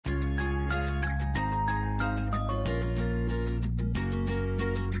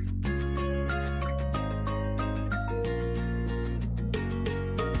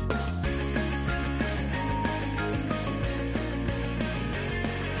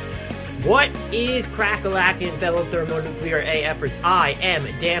What is crack-a-lackin', fellow thermonuclear AFers? I am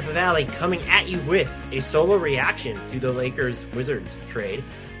Dan Favale coming at you with a solo reaction to the Lakers-Wizards trade.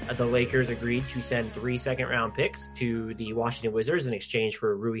 The Lakers agreed to send 3 second-round picks to the Washington Wizards in exchange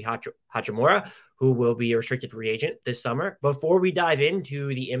for Rui Hachimura, who will be a restricted free agent this summer. Before we dive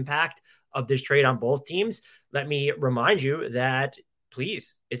into the impact of this trade on both teams, let me remind you that,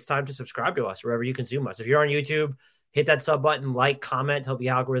 please, it's time to subscribe to us wherever you consume us. If you're on YouTube, hit that sub button, like, comment, help the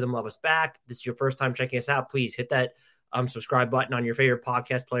algorithm love us back. This is your first time checking us out. Please hit that subscribe button on your favorite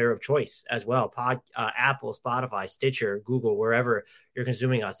podcast player of choice as well. Apple, Spotify, Stitcher, Google, wherever you're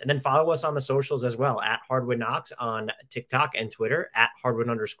consuming us. And then follow us on the socials as well, at Hardwood Knocks on TikTok and Twitter, at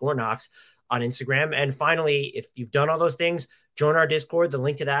Hardwood_Knocks on Instagram. And finally, if you've done all those things, join our Discord. The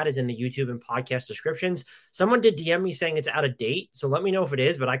link to that is in the YouTube and podcast descriptions. Someone did DM me saying it's out of date, so let me know if it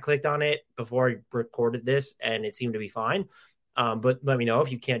is, but I clicked on it before I recorded this, and it seemed to be fine. But let me know if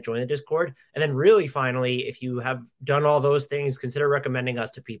you can't join the Discord. And then really, finally, if you have done all those things, consider recommending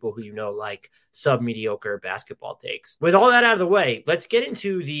us to people who you know like sub-mediocre basketball takes. With all that out of the way, let's get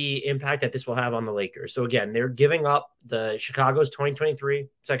into the impact that this will have on the Lakers. So again, they're giving up the Chicago's 2023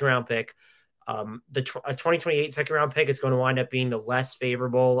 second-round pick. The 2028 second-round pick is going to wind up being the less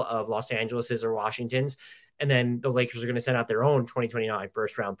favorable of Los Angeles's or Washington's. And then the Lakers are going to send out their own 2029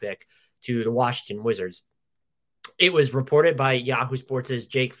 first-round pick to the Washington Wizards. It was reported by Yahoo Sports'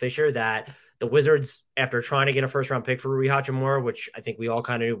 Jake Fisher that the Wizards, after trying to get a first-round pick for Rui Hachimura, which I think we all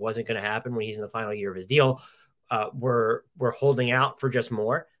kind of knew wasn't going to happen when he's in the final year of his deal, were holding out for just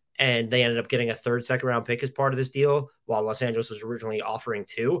more. And they ended up getting a third second-round pick as part of this deal, while Los Angeles was originally offering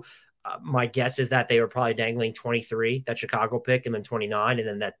 2. My guess is that they were probably dangling 23, that Chicago pick, and then 29, and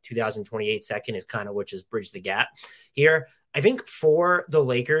then that 2028 second is kind of which has bridged the gap here. I think for the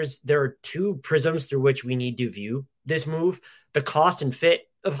Lakers, there are 2 prisms through which we need to view this move: the cost and fit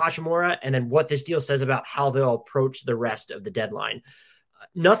of Hachimura, and then what this deal says about how they'll approach the rest of the deadline.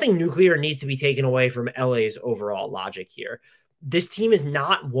 Nothing nuclear needs to be taken away from LA's overall logic here. This team is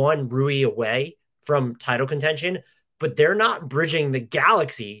not one Rui away from title contention, but they're not bridging the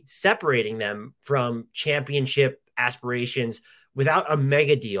galaxy, separating them from championship aspirations without a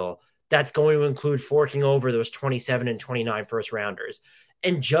mega deal that's going to include forking over those 27 and 29 first rounders.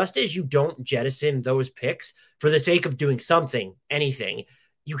 And just as you don't jettison those picks for the sake of doing something, anything,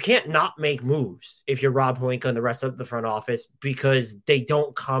 you can't not make moves if you're Rob Pelinka and the rest of the front office, because they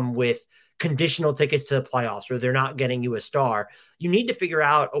don't come with conditional tickets to the playoffs, or they're not getting you a star. You need to figure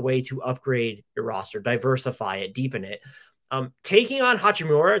out a way to upgrade your roster, diversify it, deepen it. Taking on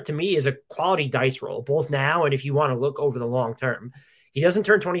Hachimura, to me, is a quality dice roll, both now and if you want to look over the long term. He doesn't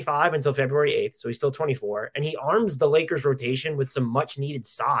turn 25 until February 8th, so he's still 24, and he arms the Lakers rotation with some much-needed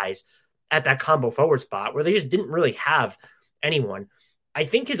size at that combo forward spot where they just didn't really have anyone. I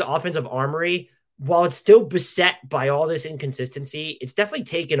think his offensive armory, while it's still beset by all this inconsistency, it's definitely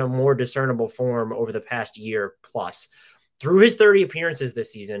taken a more discernible form over the past year plus. Through his 30 appearances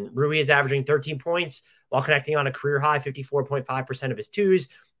this season, Rui is averaging 13 points while connecting on a career-high 54.5% of his twos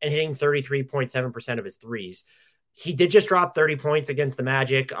and hitting 33.7% of his threes. He did just drop 30 points against the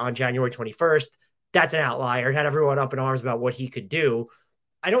Magic on January 21st. That's an outlier. It had everyone up in arms about what he could do.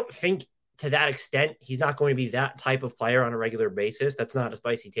 I don't think to that extent he's not going to be that type of player on a regular basis. That's not a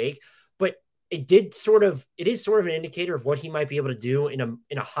spicy take. But it is sort of an indicator of what he might be able to do in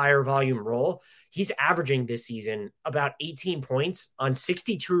a higher volume role. He's averaging this season about 18 points on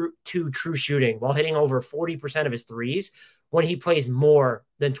 62 true shooting while hitting over 40% of his threes when he plays more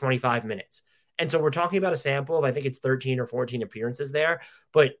than 25 minutes. And so we're talking about a sample of, I think it's 13 or 14 appearances there,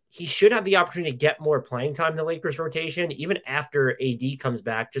 but he should have the opportunity to get more playing time in the Lakers rotation, even after AD comes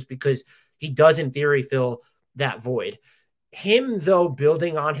back, just because he does in theory fill that void. Him, though,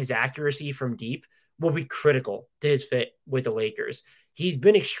 building on his accuracy from deep will be critical to his fit with the Lakers. He's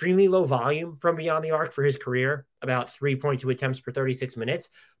been extremely low volume from beyond the arc for his career, about 3.2 attempts per 36 minutes,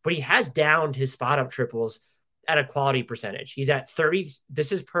 but he has downed his spot-up triples at a quality percentage. He's at 30.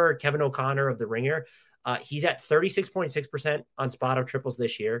 This is per Kevin O'Connor of The Ringer. He's at 36.6% on spot-up triples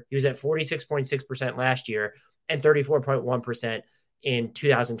this year. He was at 46.6% last year and 34.1% in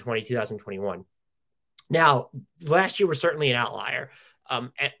 2020, 2021. Now, last year was certainly an outlier,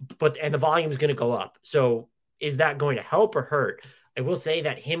 but the volume is going to go up. So is that going to help or hurt? I will say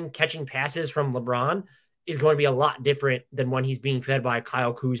that him catching passes from LeBron is going to be a lot different than when he's being fed by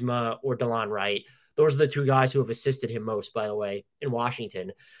Kyle Kuzma or DeLon Wright. Those are the 2 guys who have assisted him most, by the way, in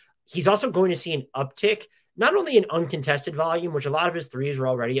Washington. He's also going to see an uptick, not only in uncontested volume, which a lot of his threes are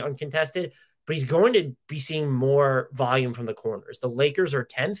already uncontested, but he's going to be seeing more volume from the corners. The Lakers are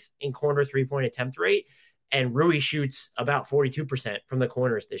 10th in corner 3-point attempt rate, And Rui shoots about 42% from the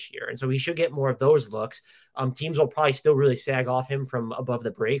corners this year. And so he should get more of those looks. Teams will probably still really sag off him from above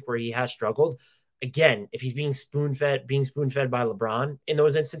the break where he has struggled. Again, if he's being spoon-fed by LeBron in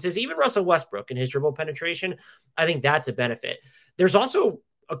those instances, even Russell Westbrook and his dribble penetration, I think that's a benefit. There's also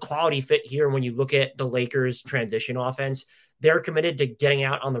a quality fit here when you look at the Lakers' transition offense. They're committed to getting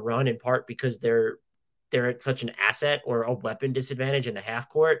out on the run in part because they're at such an asset or a weapon disadvantage in the half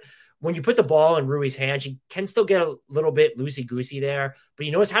court. When you put the ball in Rui's hands, you can still get a little bit loosey-goosey there, but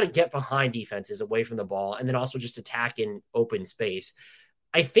he knows how to get behind defenses away from the ball and then also just attack in open space.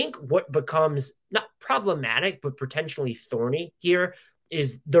 I think what becomes not problematic, but potentially thorny here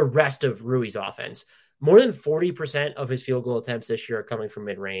is the rest of Rui's offense. More than 40% of his field goal attempts this year are coming from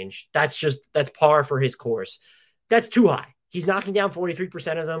mid-range. That's par for his course. That's too high. He's knocking down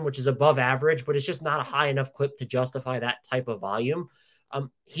 43% of them, which is above average, but it's just not a high enough clip to justify that type of volume.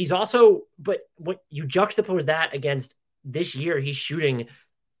 He's also, but what you juxtapose that against this year, he's shooting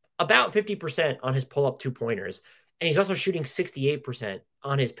about 50% on his pull-up two-pointers, and he's also shooting 68%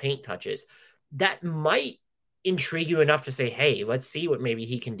 on his paint touches. That might intrigue you enough to say, hey, let's see what maybe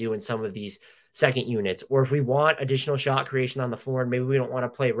he can do in some of these second units. Or if we want additional shot creation on the floor and maybe we don't want to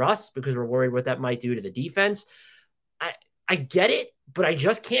play Russ because we're worried what that might do to the defense. I get it, but I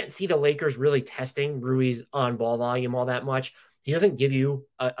just can't see the Lakers really testing Rui's on-ball volume all that much. He doesn't give you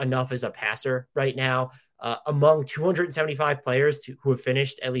enough as a passer right now. Among 275 players who have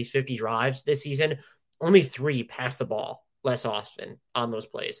finished at least 50 drives this season, only 3 pass the ball less often on those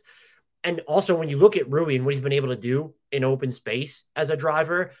plays. And also when you look at Rui and what he's been able to do in open space as a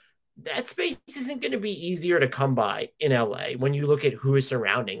driver, that space isn't going to be easier to come by in LA when you look at who is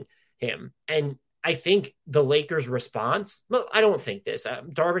surrounding him. And I think the Lakers' response, well, I don't think this.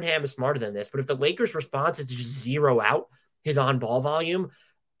 Darvin Ham is smarter than this, but if the Lakers' response is to just zero out his on-ball volume,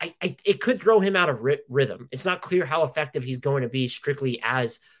 it could throw him out of rhythm. It's not clear how effective he's going to be strictly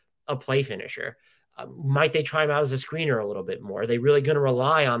as a play finisher. Might they try him out as a screener a little bit more? Are they really going to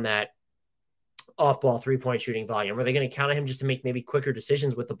rely on that off-ball three-point shooting volume? Are they going to count on him just to make maybe quicker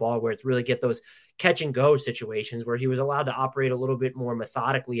decisions with the ball where it's really get those catch-and-go situations where he was allowed to operate a little bit more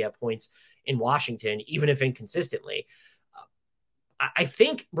methodically at points in Washington, even if inconsistently? I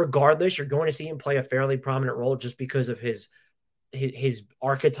think regardless, you're going to see him play a fairly prominent role just because of his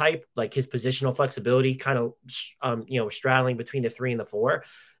archetype, like his positional flexibility, kind of straddling between the 3 and the 4.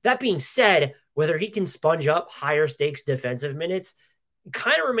 That being said, whether he can sponge up higher stakes defensive minutes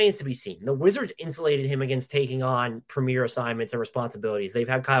kind of remains to be seen. The Wizards insulated him against taking on premier assignments and responsibilities. They've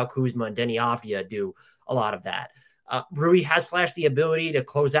had Kyle Kuzma and Deni Avdija do a lot of that. Rui has flashed the ability to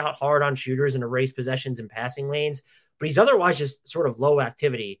close out hard on shooters and erase possessions in passing lanes, but he's otherwise just sort of low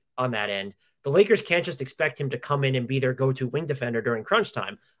activity on that end. The Lakers can't just expect him to come in and be their go-to wing defender during crunch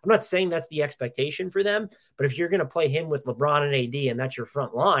time. I'm not saying that's the expectation for them, but if you're going to play him with LeBron and AD and that's your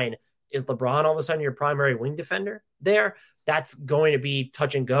front line, is LeBron all of a sudden your primary wing defender there? That's going to be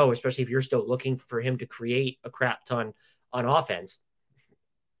touch and go, especially if you're still looking for him to create a crap ton on offense.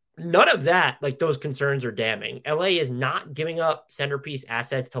 None of that, like those concerns are damning. LA is not giving up centerpiece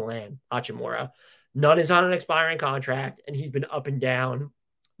assets to Lamb Hachimura. None is on an expiring contract, and he's been up and down,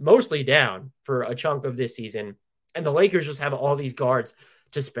 mostly down for a chunk of this season. And the Lakers just have all these guards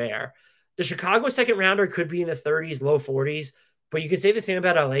to spare. The Chicago second rounder could be in the 30s, low 40s, but you could say the same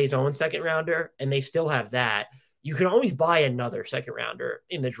about LA's own second rounder, and they still have that. You can always buy another second rounder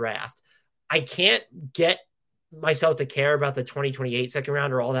in the draft. I can't get myself to care about the 2028 second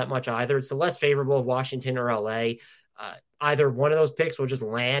rounder all that much either. It's the less favorable of Washington or LA. Either one of those picks will just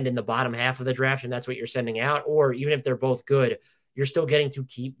land in the bottom half of the draft, and that's what you're sending out. Or even if they're both good, you're still getting to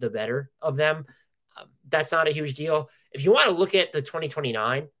keep the better of them. That's not a huge deal. If you want to look at the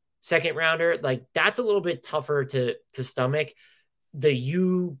 2029 second rounder, like that's a little bit tougher to stomach. The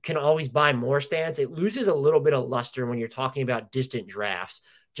you can always buy more stance. It loses a little bit of luster when you're talking about distant drafts,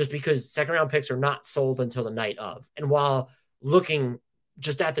 just because second round picks are not sold until the night of. And while looking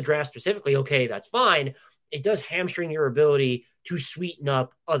just at the draft specifically, okay, that's fine, it does hamstring your ability to sweeten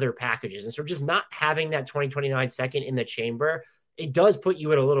up other packages. And so just not having that 2029 second in the chamber, it does put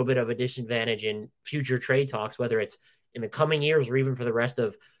you at a little bit of a disadvantage in future trade talks, whether it's in the coming years or even for the rest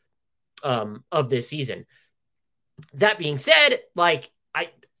of this season. That being said,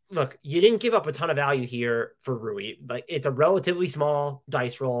 look, you didn't give up a ton of value here for Rui. Like, it's a relatively small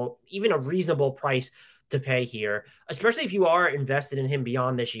dice roll, even a reasonable price to pay here, especially if you are invested in him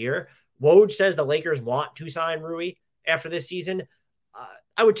beyond this year. Woj says the Lakers want to sign Rui after this season.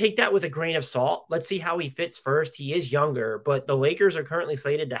 I would take that with a grain of salt. Let's see how he fits first. He is younger, but the Lakers are currently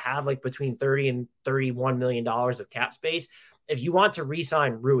slated to have like between $30 and $31 million of cap space. If you want to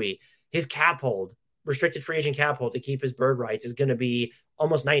re-sign Rui, his cap hold restricted free agent cap hold to keep his bird rights is going to be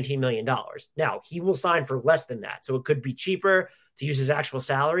almost $19 million. Now, he will sign for less than that. So it could be cheaper to use his actual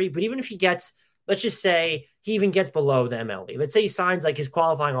salary. But even if he gets, let's just say he even gets below the MLE. Let's say he signs like his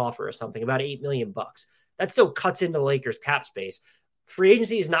qualifying offer or something, about $8 million. That still cuts into the Lakers cap space. Free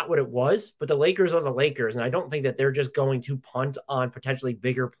agency is not what it was, but the Lakers are the Lakers. And I don't think that they're just going to punt on potentially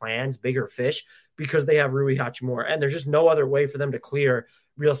bigger plans, bigger fish, because they have Rui Hachimura. And there's just no other way for them to clear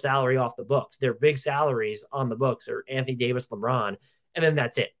real salary off the books. Their big salaries on the books are Anthony Davis, LeBron, and then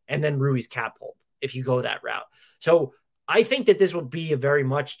that's it. And then Rui's cap hold, if you go that route. So I think that this will be a very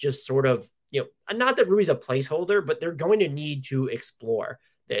much just sort of, not that Rui's a placeholder, but they're going to need to explore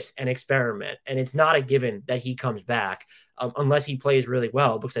this and experiment. And it's not a given that he comes back unless he plays really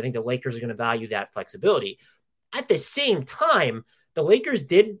well, because I think the Lakers are going to value that flexibility. At the same time, the Lakers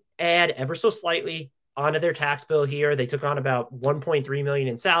did add ever so slightly onto their tax bill here. They took on about $1.3 million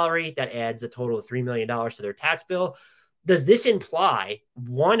in salary. That adds a total of $3 million to their tax bill. Does this imply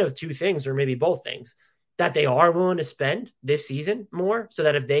one of two things, or maybe both things, that they are willing to spend this season more, so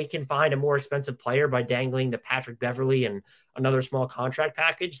that if they can find a more expensive player by dangling the Patrick Beverley and another small contract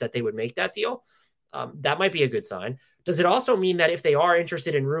package, that they would make that deal? That might be a good sign. Does it also mean that if they are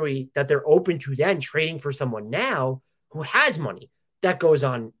interested in Rui, that they're open to then trading for someone now who has money that goes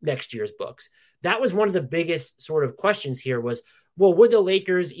on next year's books? That was one of the biggest sort of questions here was, well, would the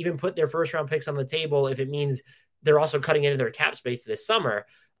Lakers even put their first round picks on the table if it means they're also cutting into their cap space this summer?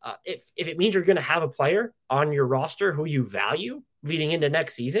 If it means you're going to have a player on your roster who you value leading into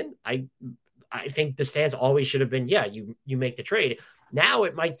next season, I think the stance always should have been, yeah, you make the trade. Now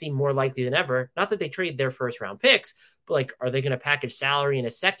it might seem more likely than ever, not that they trade their first round picks, but like, are they going to package salary in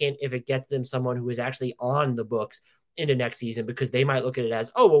a second if it gets them someone who is actually on the books into next season? Because they might look at it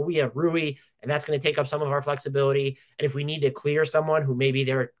as, oh, well, we have Rui and that's going to take up some of our flexibility. And if we need to clear someone who maybe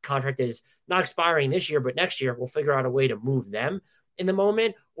their contract is not expiring this year, but next year, we'll figure out a way to move them in the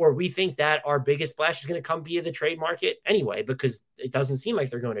moment. Or we think that our biggest splash is going to come via the trade market anyway, because it doesn't seem like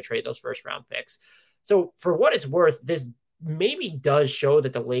they're going to trade those first round picks. So for what it's worth, this maybe does show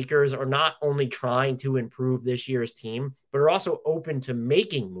that the Lakers are not only trying to improve this year's team, but are also open to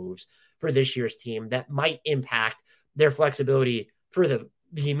making moves for this year's team that might impact their flexibility for the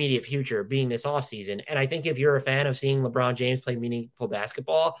immediate future, being this offseason. And I think if you're a fan of seeing LeBron James play meaningful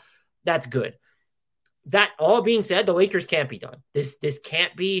basketball, that's good. That all being said, the Lakers can't be done. This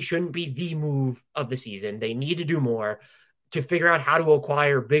shouldn't be the move of the season. They need to do more to figure out how to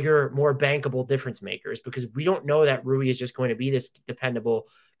acquire bigger, more bankable difference makers, because we don't know that Rui is just going to be this dependable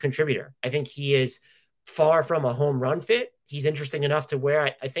contributor. I think he is far from a home run fit. He's interesting enough to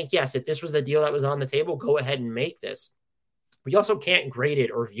where I think, yes, if this was the deal that was on the table, go ahead and make this. We also can't grade it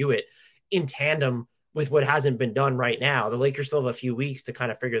or view it in tandem with what hasn't been done right now. The Lakers still have a few weeks to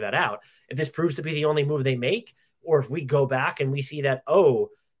kind of figure that out. If this proves to be the only move they make, or if we go back and we see that,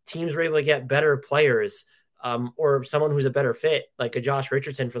 teams were able to get better players, or someone who's a better fit, like a Josh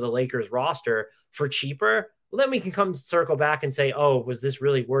Richardson for the Lakers roster for cheaper, well, then we can come circle back and say, was this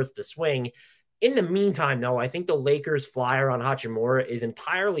really worth the swing? In the meantime, though, I think the Lakers flyer on Hachimura is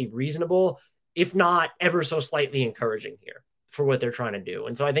entirely reasonable, if not ever so slightly encouraging here for what they're trying to do.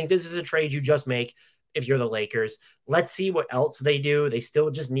 And so I think this is a trade you just make if you're the Lakers. Let's see what else they do. They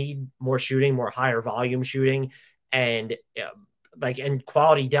still just need more shooting, more higher volume shooting, and and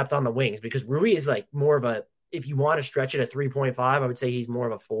quality depth on the wings, because Rui is like more of a, if you want to stretch it, a 3.5, I would say he's more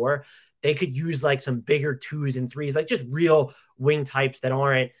of a 4. They could use like some bigger 2s and 3s, like just real wing types that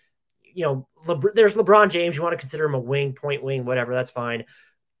aren't, there's LeBron James. You want to consider him a wing, point wing, whatever, that's fine.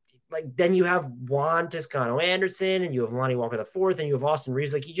 Like then you have Juan Toscano-Anderson and you have Lonnie Walker IV and you have Austin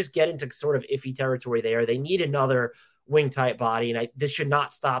Reeves. Like you just get into sort of iffy territory there. They need another wing type body, and this should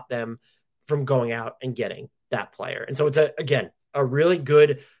not stop them from going out and getting that player. And so it's a really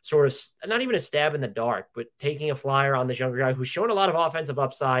good sort of, not even a stab in the dark, but taking a flyer on this younger guy who's shown a lot of offensive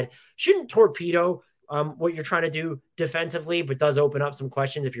upside. Shouldn't torpedo what you're trying to do defensively, but does open up some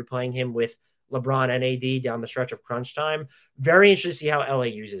questions if you're playing him with LeBron and AD down the stretch of crunch time. Very interested to see how LA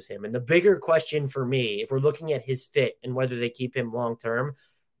uses him. And the bigger question for me, if we're looking at his fit and whether they keep him long-term,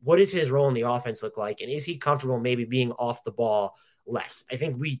 what does his role in the offense look like? And is he comfortable maybe being off the ball less? I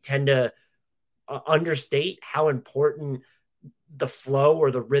think we tend to understate how important the flow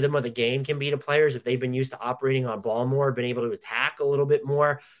or the rhythm of the game can be to players if they've been used to operating on ball more, been able to attack a little bit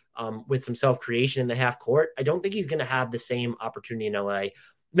more with some self-creation in the half court. I don't think he's going to have the same opportunity in LA.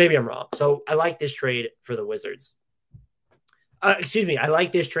 Maybe I'm wrong. So I like this trade for the Wizards. I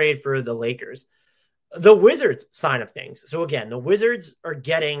like this trade for the Lakers. The Wizards side of things. So again, the Wizards are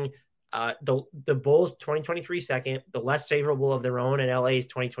getting The Bulls 2023 second, the less favorable of their own, and LA's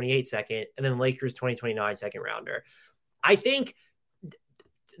 2028 second, and then Lakers 2029 second rounder. I think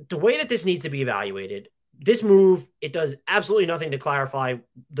the way that this needs to be evaluated, this move, it does absolutely nothing to clarify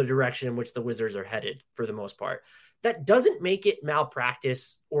the direction in which the Wizards are headed for the most part. That doesn't make it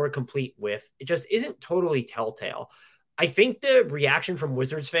malpractice or a complete whiff. It just isn't totally telltale. I think the reaction from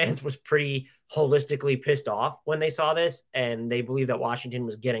Wizards fans was pretty holistically pissed off when they saw this, and they believe that Washington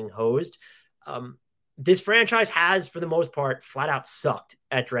was getting hosed. This franchise has, for the most part, flat out sucked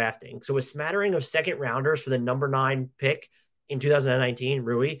at drafting. So a smattering of second rounders for the number 9 pick in 2019,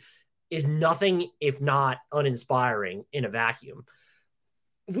 Rui, is nothing if not uninspiring in a vacuum.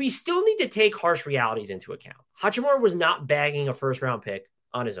 We still need to take harsh realities into account. Hachimura was not bagging a first-round pick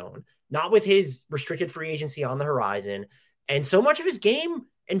on his own, not with his restricted free agency on the horizon, and so much of his game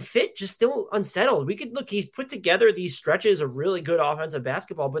and fit just still unsettled. We could look, he's put together these stretches of really good offensive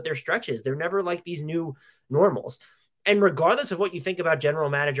basketball, but they're stretches. They're never like these new normals. And regardless of what you think about general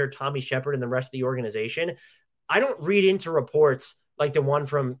manager Tommy Shepard and the rest of the organization, I don't read into reports like the one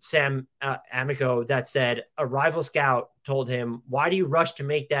from Sam Amico that said a rival scout told him, "Why do you rush to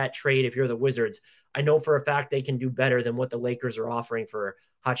make that trade if you're the Wizards? I know for a fact they can do better than what the Lakers are offering for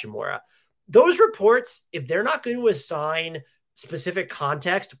Hachimura." Those reports, if they're not going to assign specific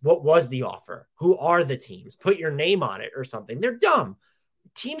context, what was the offer? Who are the teams? Put your name on it or something. They're dumb.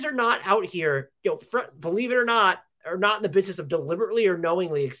 Teams are not out here, believe it or not, are not in the business of deliberately or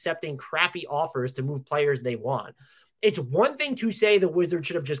knowingly accepting crappy offers to move players they want. It's one thing to say the Wizards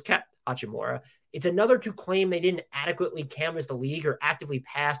should have just kept Hachimura. It's another to claim they didn't adequately canvass the league or actively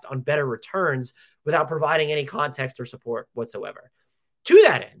passed on better returns without providing any context or support whatsoever. To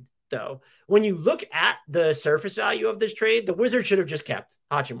that end, though, when you look at the surface value of this trade, the Wizards should have just kept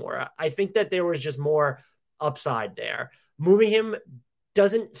Hachimura. I think that there was just more upside there. Moving him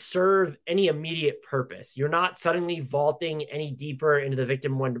doesn't serve any immediate purpose. You're not suddenly vaulting any deeper into the Victor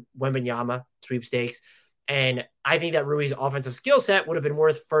Wembanyama sweepstakes. And I think that Rui's offensive skill set would have been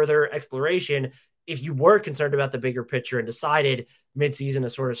worth further exploration if you were concerned about the bigger picture and decided midseason to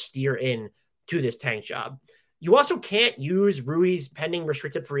sort of steer in to this tank job. You also can't use Rui's pending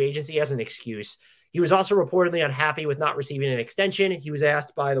restricted free agency as an excuse. He was also reportedly unhappy with not receiving an extension. He was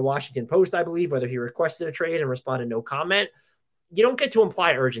asked by the Washington Post, I believe, whether he requested a trade and responded no comment. You don't get to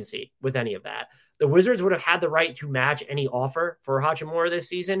imply urgency with any of that. The Wizards would have had the right to match any offer for Hachimura this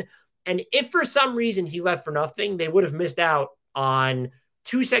season. And if for some reason he left for nothing, they would have missed out on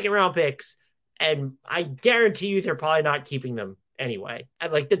 2 second-round picks. And I guarantee you they're probably not keeping them anyway.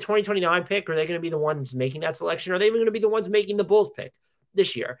 At like the 2029 pick, are they going to be the ones making that selection? Or are they even going to be the ones making the Bulls pick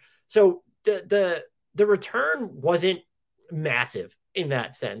this year? So the return wasn't massive in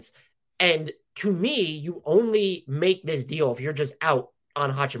that sense. And to me, you only make this deal if you're just out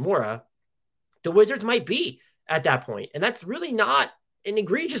on Hachimura. The Wizards might be at that point. And that's really not an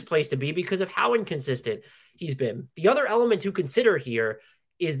egregious place to be because of how inconsistent he's been. The other element to consider here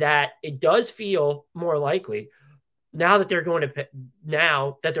is that it does feel more likely now that they're going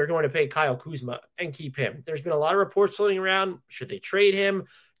to pay Kyle Kuzma and keep him. There's been a lot of reports floating around. Should they trade him?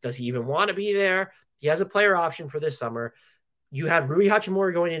 Does he even want to be there? He has a player option for this summer. You have Rui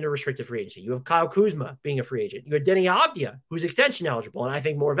Hachimura going into restricted free agency. You have Kyle Kuzma being a free agent. You have Deni Avdija, who's extension eligible, and I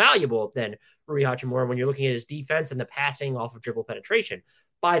think more valuable than Rui Hachimura when you're looking at his defense and the passing off of dribble penetration.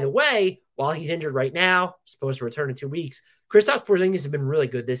 By the way, while he's injured right now, supposed to return in 2 weeks, Kristaps Porzingis has been really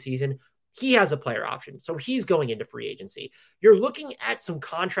good this season. He has a player option, so he's going into free agency. You're looking at some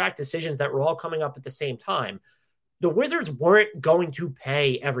contract decisions that were all coming up at the same time. The Wizards weren't going to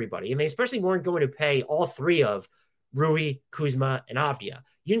pay everybody, and they especially weren't going to pay all three of Rui, Kuzma, and Avdija.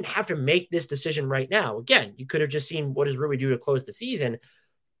 You didn't have to make this decision right now. Again, you could have just seen what does Rui do to close the season,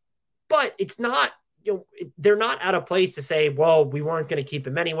 but it's not, they're not at a place to say, well, we weren't going to keep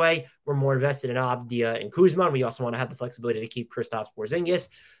him anyway. We're more invested in Avdija and Kuzma, and we also want to have the flexibility to keep Kristaps Porzingis.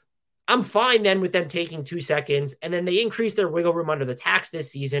 I'm fine then with them taking 2 seconds, and then they increase their wiggle room under the tax this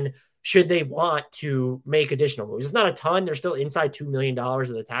season should they want to make additional moves. It's not a ton. They're still inside $2 million of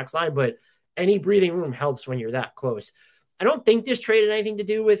the tax line, but any breathing room helps when you're that close. I don't think this trade had anything to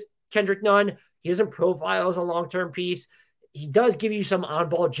do with Kendrick Nunn. He doesn't profile as a long-term piece. He does give you some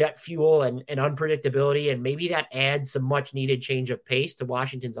on-ball jet fuel and unpredictability, and maybe that adds some much-needed change of pace to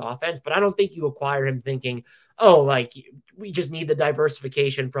Washington's offense, but I don't think you acquire him thinking, oh, like, we just need the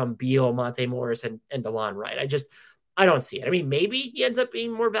diversification from Beal, Monte Morris, and DeLon Wright. I don't see it. I mean, maybe he ends up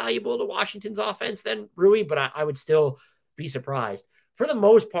being more valuable to Washington's offense than Rui, but I would still be surprised. For the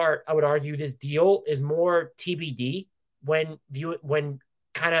most part, I would argue this deal is more TBD when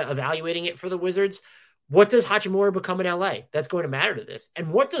kind of evaluating it for the Wizards. What does Hachimura become in LA? That's going to matter to this.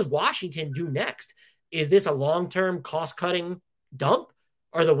 And what does Washington do next? Is this a long-term cost-cutting dump?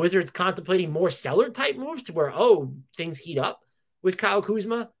 Are the Wizards contemplating more seller type moves to where, things heat up with Kyle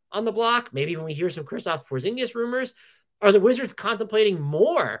Kuzma on the block? Maybe when we hear some Kristaps Porzingis rumors, are the Wizards contemplating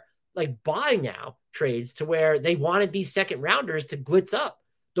more like buy now trades to where they wanted these second rounders to glitz up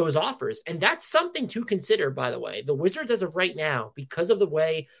those offers? And that's something to consider, by the way. The Wizards, as of right now, because of the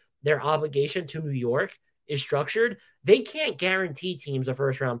way their obligation to New York is structured, they can't guarantee teams a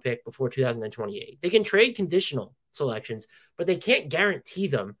first round pick before 2028. They can trade conditional selections, but they can't guarantee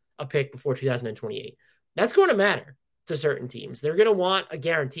them a pick before 2028. That's going to matter to certain teams. They're going to want a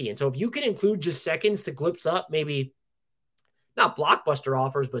guarantee. And so if you can include just seconds to glimpse up, maybe not blockbuster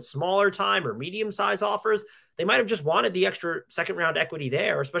offers, but smaller time or medium size offers, they might have just wanted the extra second round equity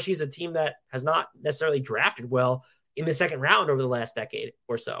there, especially as a team that has not necessarily drafted well in the second round over the last decade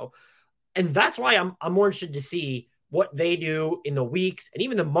or so. And that's why I'm more interested to see what they do in the weeks and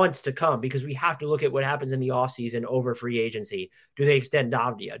even the months to come, because we have to look at what happens in the offseason over free agency. Do they extend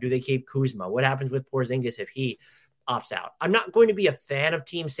Davdia? Do they keep Kuzma? What happens with Porzingis if he opts out? I'm not going to be a fan of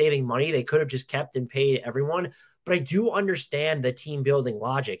teams saving money. They could have just kept and paid everyone, but I do understand the team building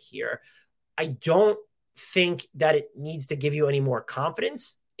logic here. I don't think that it needs to give you any more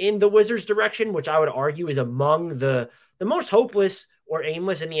confidence in the Wizards' direction, which I would argue is among the most hopeless or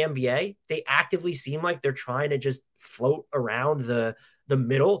aimless in the NBA. They actively seem like they're trying to just float around the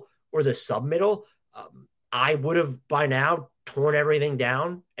middle or the sub-middle. I would have by now torn everything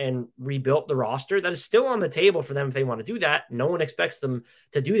down and rebuilt the roster. That is still on the table for them if they want to do that. No one expects them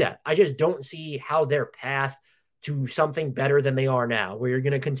to do that. I just don't see how their path to something better than they are now, where you're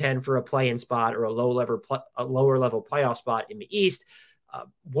going to contend for a play-in spot or a lower level playoff spot in the East.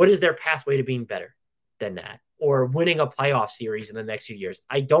 What is their pathway to being better than that, or winning a playoff series in the next few years?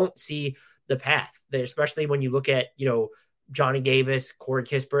 I don't see the path there, especially when you look at, Johnny Davis, Corey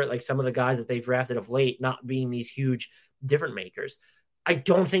Kispert, like some of the guys that they've drafted of late, not being these huge difference makers. I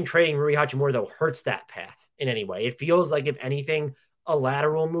don't think trading Rui Hachimura, though, hurts that path in any way. It feels like, if anything, a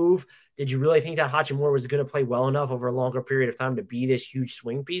lateral move. Did you really think that Hachimura was going to play well enough over a longer period of time to be this huge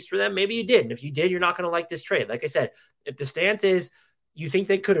swing piece for them? Maybe you did. And if you did, you're not going to like this trade. Like I said, if the stance is you think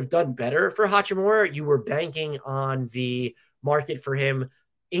they could have done better for Hachimura, you were banking on the market for him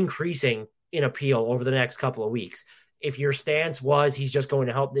increasing in appeal over the next couple of weeks. If your stance was he's just going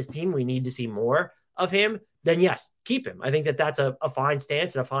to help this team, we need to see more of him, then yes, keep him. I think that that's a fine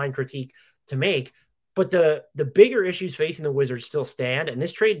stance and a fine critique to make. But the bigger issues facing the Wizards still stand, and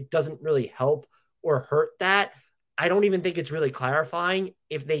this trade doesn't really help or hurt that. I don't even think it's really clarifying.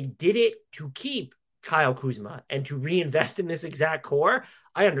 If they did it to keep Kyle Kuzma and to reinvest in this exact core,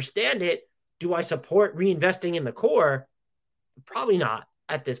 I understand it. Do I support reinvesting in the core? Probably not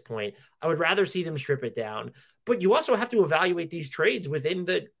at this point. I would rather see them strip it down. But you also have to evaluate these trades within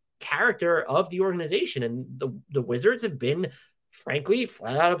the character of the organization. And the Wizards have been, frankly,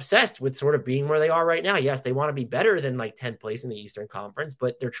 flat out obsessed with sort of being where they are right now. Yes, they want to be better than like 10th place in the Eastern Conference,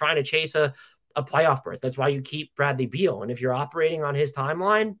 but they're trying to chase a playoff berth. That's why you keep Bradley Beal. And if you're operating on his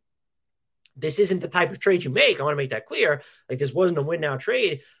timeline, this isn't the type of trade you make. I want to make that clear. Like, this wasn't a win now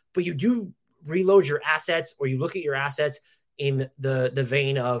trade, but you do reload your assets, or you look at your assets in the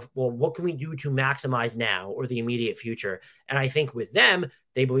vein of, well, what can we do to maximize now or the immediate future? And I think with them,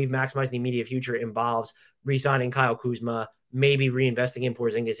 they believe maximizing the immediate future involves re-signing Kyle Kuzma, maybe reinvesting in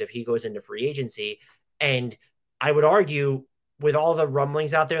Porzingis if he goes into free agency. And I would argue, with all the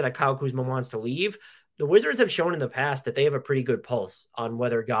rumblings out there that Kyle Kuzma wants to leave, the Wizards have shown in the past that they have a pretty good pulse on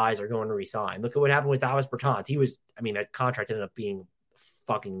whether guys are going to resign. Look at what happened with Davis Bertans. That contract ended up being a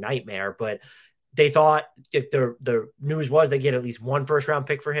fucking nightmare, but they thought the news was they get at least one first round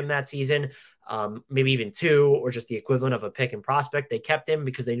pick for him that season, maybe even two, or just the equivalent of a pick and prospect. They kept him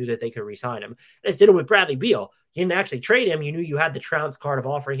because they knew that they could re-sign him. And they did it with Bradley Beal. You didn't actually trade him. You knew you had the trounce card of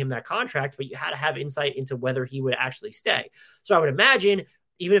offering him that contract, but you had to have insight into whether he would actually stay. So I would imagine,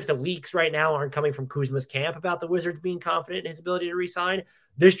 even if the leaks right now aren't coming from Kuzma's camp about the Wizards being confident in his ability to re-sign,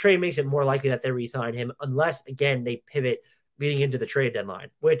 this trade makes it more likely that they re-sign him, unless, again, they pivot leading into the trade deadline,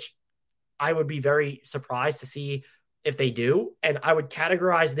 which I would be very surprised to see if they do. And I would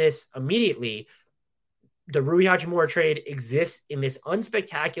categorize this immediately. The Rui Hachimura trade exists in this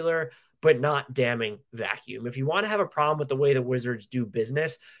unspectacular but not damning vacuum. If you want to have a problem with the way the Wizards do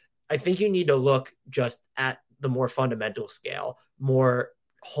business, I think you need to look just at the more fundamental scale, more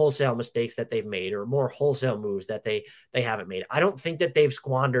wholesale mistakes that they've made, or more wholesale moves that they haven't made. I don't think that they've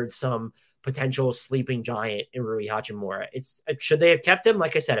squandered some potential sleeping giant in Rui Hachimura. Should they have kept him?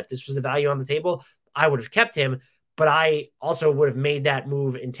 Like I said, if this was the value on the table, I would have kept him. But I also would have made that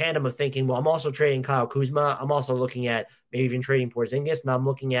move in tandem of thinking, well, I'm also trading Kyle Kuzma. I'm also looking at maybe even trading Porzingis, and I'm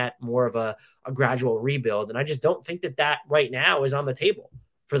looking at more of a gradual rebuild. And I just don't think that right now is on the table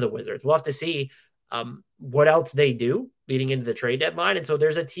for the Wizards. We'll have to see what else they do leading into the trade deadline. And so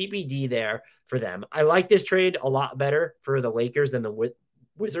there's a TBD there for them. I like this trade a lot better for the Lakers than the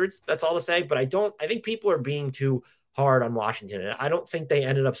Wizards. That's all to say. But I think people are being too hard on Washington. And I don't think they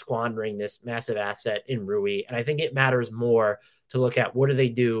ended up squandering this massive asset in Rui. And I think it matters more to look at what do they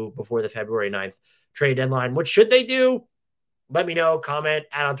do before the February 9th trade deadline. What should they do? Let me know, comment,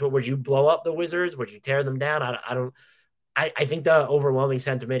 add on to it. Would you blow up the Wizards? Would you tear them down? I think the overwhelming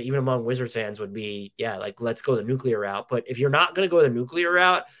sentiment, even among Wizards fans, would be, yeah, like, let's go the nuclear route. But if you're not going to go the nuclear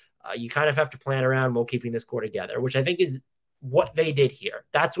route, you kind of have to plan around while keeping this core together, which I think is what they did here.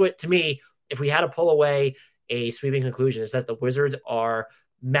 That's what, to me, if we had to pull away a sweeping conclusion, is that the Wizards are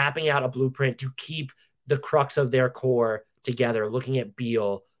mapping out a blueprint to keep the crux of their core together, looking at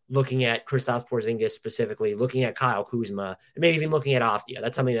Beal, looking at Kristaps Porzingis specifically, looking at Kyle Kuzma, and maybe even looking at Avdija.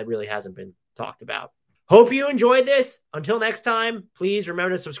 That's something that really hasn't been talked about. Hope you enjoyed this. Until next time, please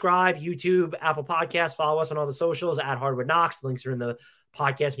remember to subscribe, YouTube, Apple Podcasts, follow us on all the socials at Hardwood Knocks. Links are in the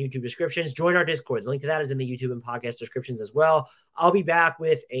podcast and YouTube descriptions. Join our Discord. The link to that is in the YouTube and podcast descriptions as well. I'll be back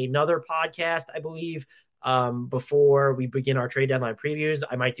with another podcast, I believe, before we begin our trade deadline previews.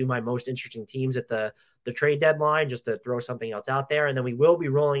 I might do my most interesting teams at the trade deadline just to throw something else out there. And then we will be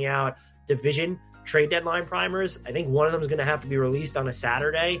rolling out division trade deadline primers. I think one of them is going to have to be released on a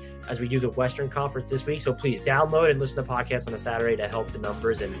Saturday as we do the Western Conference this week. So please download and listen to podcasts on a Saturday to help the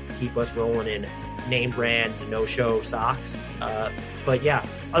numbers and keep us rolling in name brand, no-show socks. But yeah,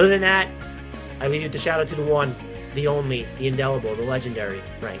 other than that, I leave you with the shout out to the one, the only, the indelible, the legendary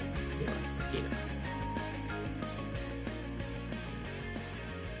Frank.